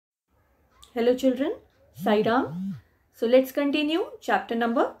Hello children, Sai Ram. So let's continue chapter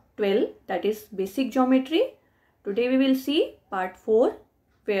number 12, that is basic geometry. Today we will see part 4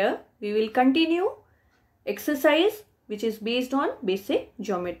 where we will continue exercise which is based on basic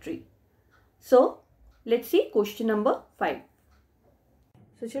geometry. So let's see question number 5.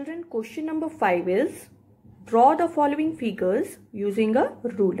 So children, question number 5 is draw the following figures using a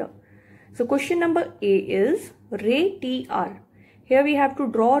ruler. So question number A is ray TR. Here we have to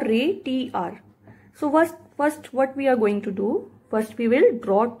draw ray TR. So first what we are going to do, first we will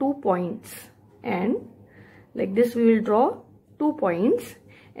draw 2 points, and like this we will draw 2 points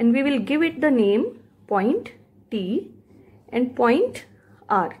and we will give it the name point T and point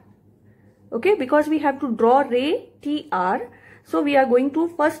R. Okay, because we have to draw ray TR, so we are going to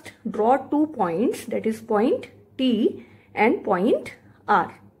first draw 2 points, that is point T and point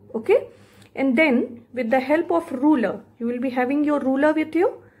R. Okay, and then with the help of ruler, you will be having your ruler with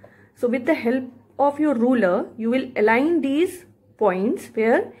you. So with the help of your ruler, you will align these points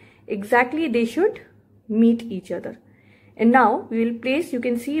where exactly they should meet each other. And now we will place, you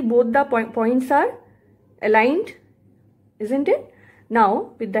can see both the points are aligned, isn't it?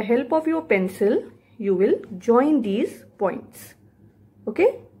 Now with the help of your pencil, you will join these points.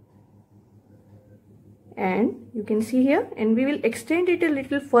 Okay, and you can see here, and we will extend it a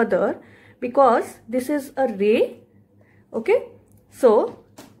little further because this is a ray. Okay, so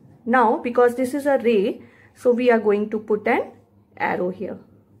now because this is a ray, so we are going to put an arrow here.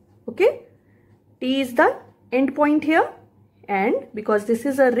 Okay, T is the end point here, and because this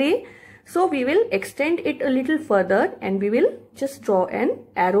is a ray, so we will extend it a little further and we will just draw an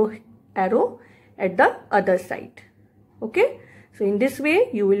arrow at the other side. Okay, so in this way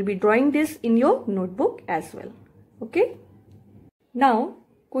you will be drawing this in your notebook as well. Okay, now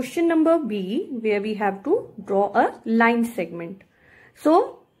question number B, where we have to draw a line segment.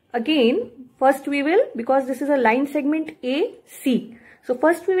 So again, first we will, because this is a line segment AC, so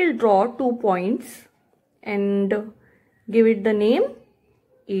first we will draw 2 points and give it the name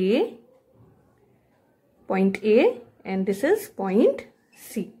A, point A, and this is point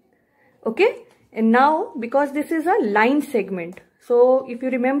C. Okay, and now because this is a line segment, so if you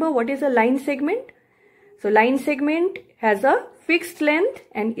remember what is a line segment, so line segment has a fixed length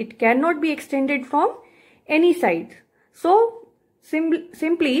and it cannot be extended from any side. So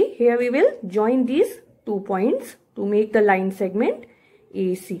simply here we will join these 2 points to make the line segment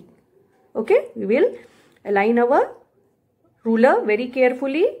AC. Okay, we will align our ruler very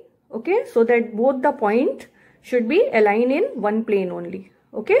carefully. Okay, so that both the points should be aligned in one plane only.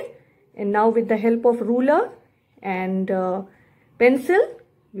 Okay, and now with the help of ruler and pencil,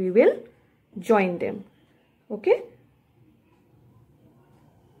 we will join them. Okay,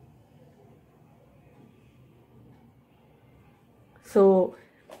 so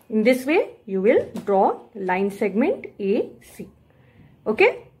in this way you will draw line segment AC.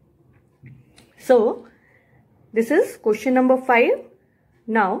 Okay, so this is question number 5.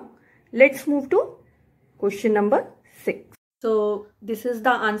 Now let's move to question number 6. So this is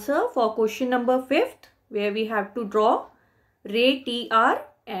the answer for question number 5th, where we have to draw ray TR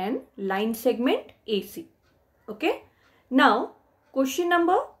and line segment AC. Okay, now question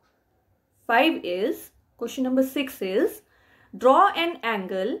number 6 is draw an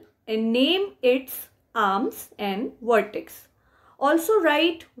angle and name its arms and vertex. Also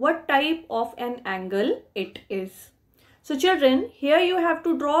write what type of an angle it is. So children, here you have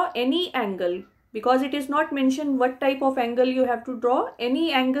to draw any angle, because it is not mentioned what type of angle you have to draw.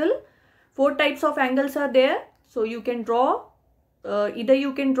 Any angle, 4 types of angles are there. So you can draw, either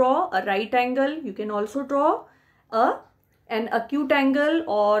you can draw a right angle, you can also draw an acute angle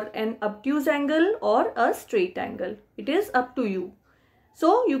or an obtuse angle or a straight angle. It is up to you.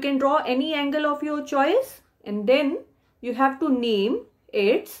 So you can draw any angle of your choice, and then you have to name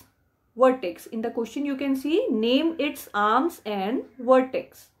its vertex. In the question you can see name its arms and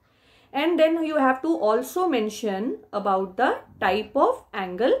vertex. And then you have to also mention about the type of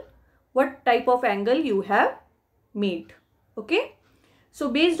angle, what type of angle you have made. Okay, so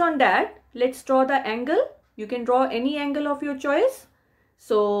based on that, let's draw the angle. You can draw any angle of your choice.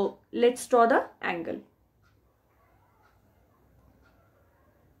 So let's draw the angle.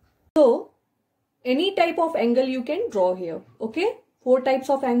 So any type of angle you can draw here. Okay, 4 types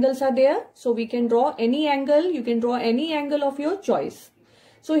of angles are there. So we can draw any angle. You can draw any angle of your choice.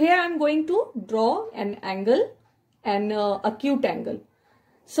 So here I am going to draw an angle, an acute angle.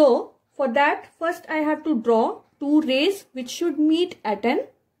 So for that, first I have to draw 2 rays which should meet at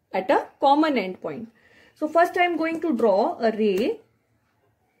a common end point. So first I am going to draw a ray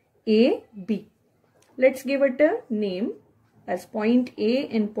AB. Let's give it a name as point A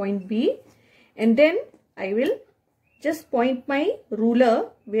and point B. and then I will just point my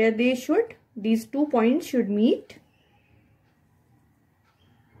ruler where these 2 points should meet.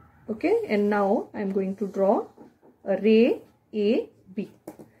 Okay, and now I am going to draw a ray AB.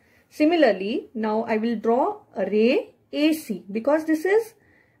 Similarly, now I will draw a ray AC because this is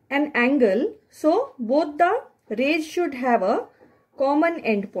an angle. So both the rays should have a common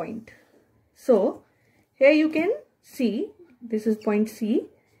end point. So here you can see this is point C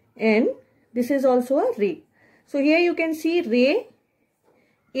and this is also a ray. So here you can see ray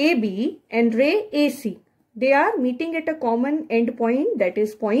AB and ray AC. They are meeting at a common end point, that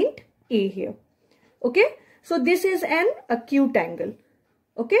is point A here. Okay. So this is an acute angle.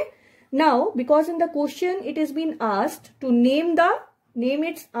 Okay. Now because in the question it has been asked to name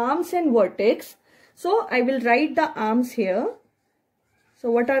its arms and vertex. So I will write the arms here.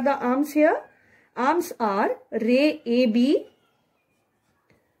 So what are the arms here? Arms are ray AB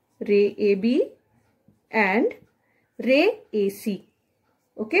and ray AC.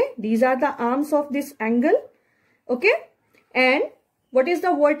 Okay, these are the arms of this angle. Okay, and what is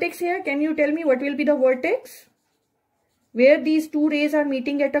the vertex here? Can you tell me what will be the vertex? Where these 2 rays are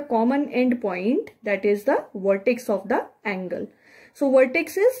meeting at a common end point, that is the vertex of the angle. So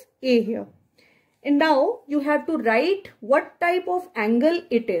vertex is A here. And now you have to write what type of angle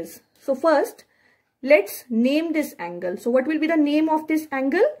it is. So first, let's name this angle. So what will be the name of this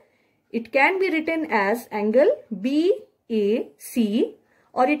angle? It can be written as angle BAC,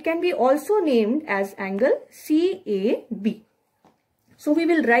 or it can be also named as angle CAB. So we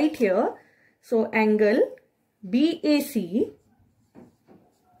will write here, so angle BAC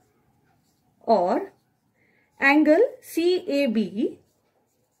or angle CAB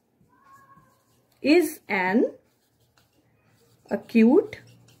is an acute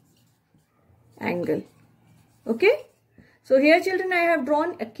angle. Okay. So here children, I have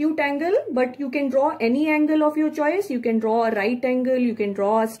drawn acute angle, but you can draw any angle of your choice. You can draw a right angle, you can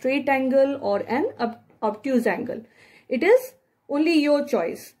draw a straight angle or an obtuse angle. It is only your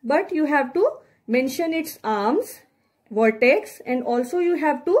choice, but you have to mention its arms, vertex, and also you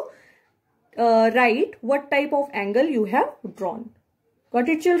have to write what type of angle you have drawn. Got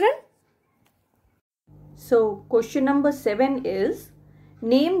it children? So question number 7 is,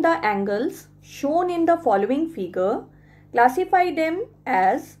 name the angles shown in the following figure. Classify them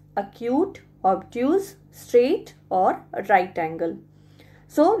as acute, obtuse, straight or right angle.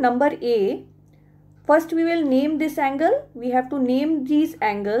 So number A, first we will name this angle. We have to name these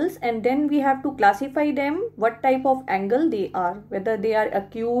angles and then we have to classify them what type of angle they are, whether they are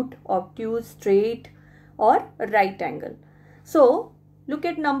acute, obtuse, straight or right angle. So look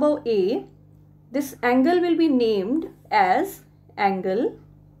at number A. This angle will be named as angle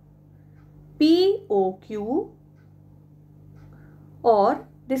POQ, or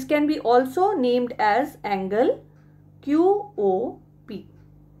this can be also named as angle QOP.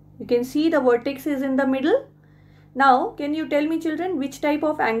 You can see the vertex is in the middle. Now can you tell me children which type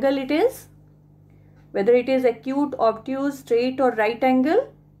of angle it is? Whether it is acute, obtuse, straight or right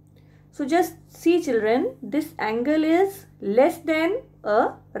angle? So just see children, this angle is less than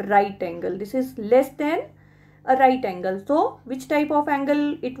a right angle. This is less than a right angle. So which type of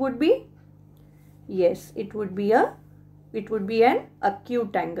angle it would be? Yes, it would be an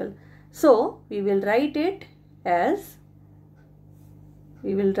acute angle. So we will write it as,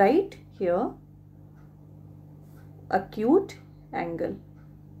 we will write here acute angle.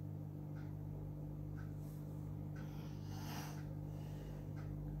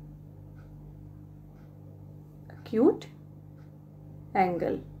 Acute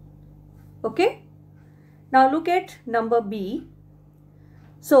angle. Okay. Now look at number B.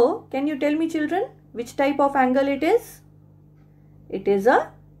 So can you tell me children which type of angle it is? It is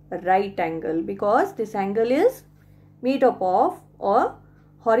a right angle because this angle is made up of a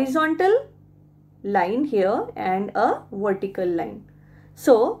horizontal line here and a vertical line.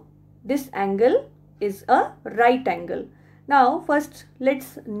 So this angle is a right angle. Now first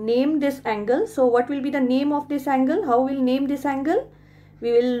let's name this angle. So what will be the name of this angle? How we'll name this angle?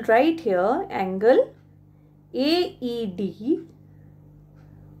 We will write here angle AED,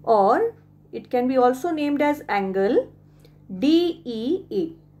 or it can be also named as angle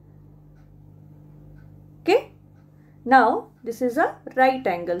DEA. Okay. Now this is a right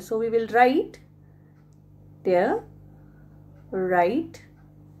angle. So we will write there right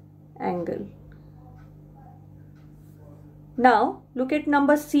angle. Now look at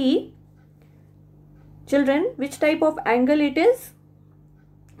number C. Children, which type of angle it is?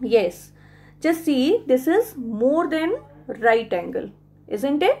 Yes, just see, this is more than right angle,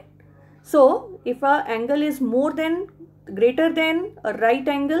 isn't it? So if a angle is more than greater than a right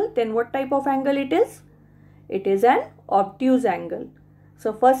angle, then what type of angle it is? It is an obtuse angle.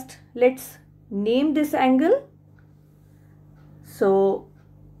 So first let's name this angle. So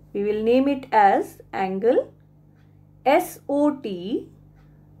we will name it as angle SOT,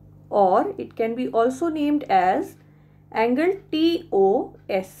 or it can be also named as angle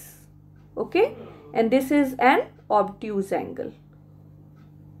TOS. Okay, and this is an obtuse angle.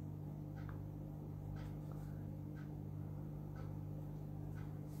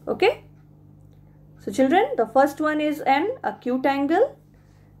 Okay, so children, the first one is an acute angle,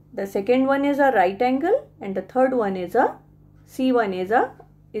 the second one is a right angle, and the third one is a C1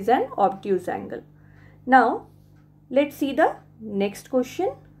 is an obtuse angle. Now let's see the next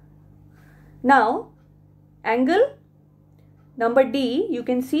question. Now angle number D, you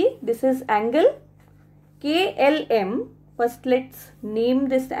can see this is angle KLM. First let's name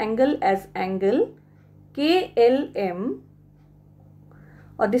this angle as angle KLM,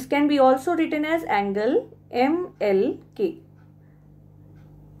 or this can be also written as angle MLK.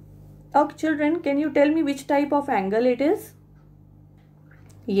 Okay children, can you tell me which type of angle it is?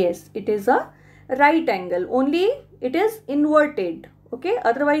 Yes, it is a right angle, only it is inverted. Okay,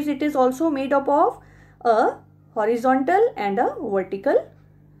 otherwise it is also made up of a horizontal and a vertical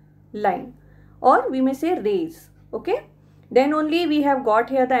line, or we may say rays. Okay, then only we have got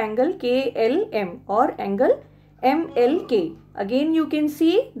here the angle KLM or angle MLK. Again you can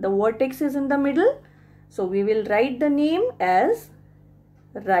see the vertex is in the middle, so we will write the name as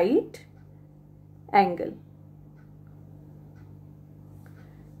right angle.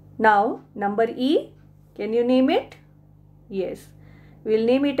 Now number E, can you name it? Yes, we will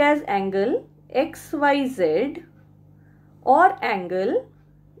name it as angle XYZ, or angle,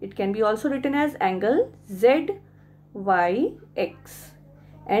 it can be also written as angle ZYX,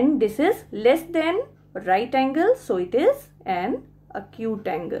 and this is less than right angle, so it is an acute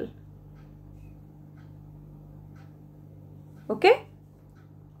angle. Okay,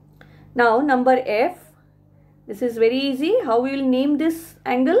 now number F, this is very easy. How we will name this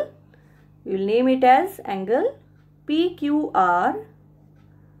angle? We will name it as angle PQR,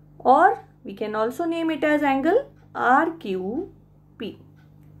 or we can also name it as angle RQP.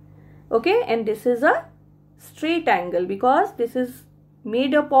 Okay, and this is a straight angle because this is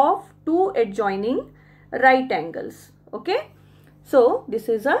made up of two adjoining right angles. Okay, so this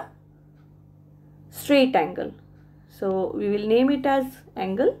is a straight angle, so we will name it as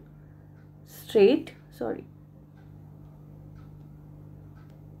angle straight,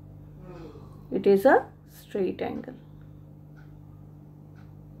 it is a straight angle.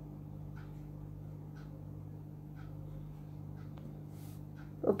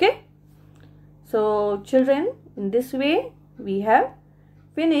 Okay, so children, in this way we have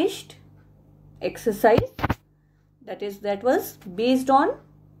finished exercise that was based on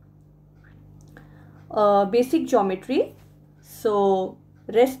basic geometry. So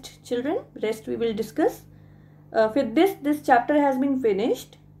rest children, rest we will discuss. With this chapter has been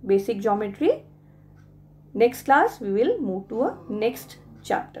finished, basic geometry. Next class we will move to a next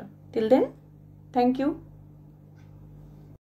chapter. Till then, thank you.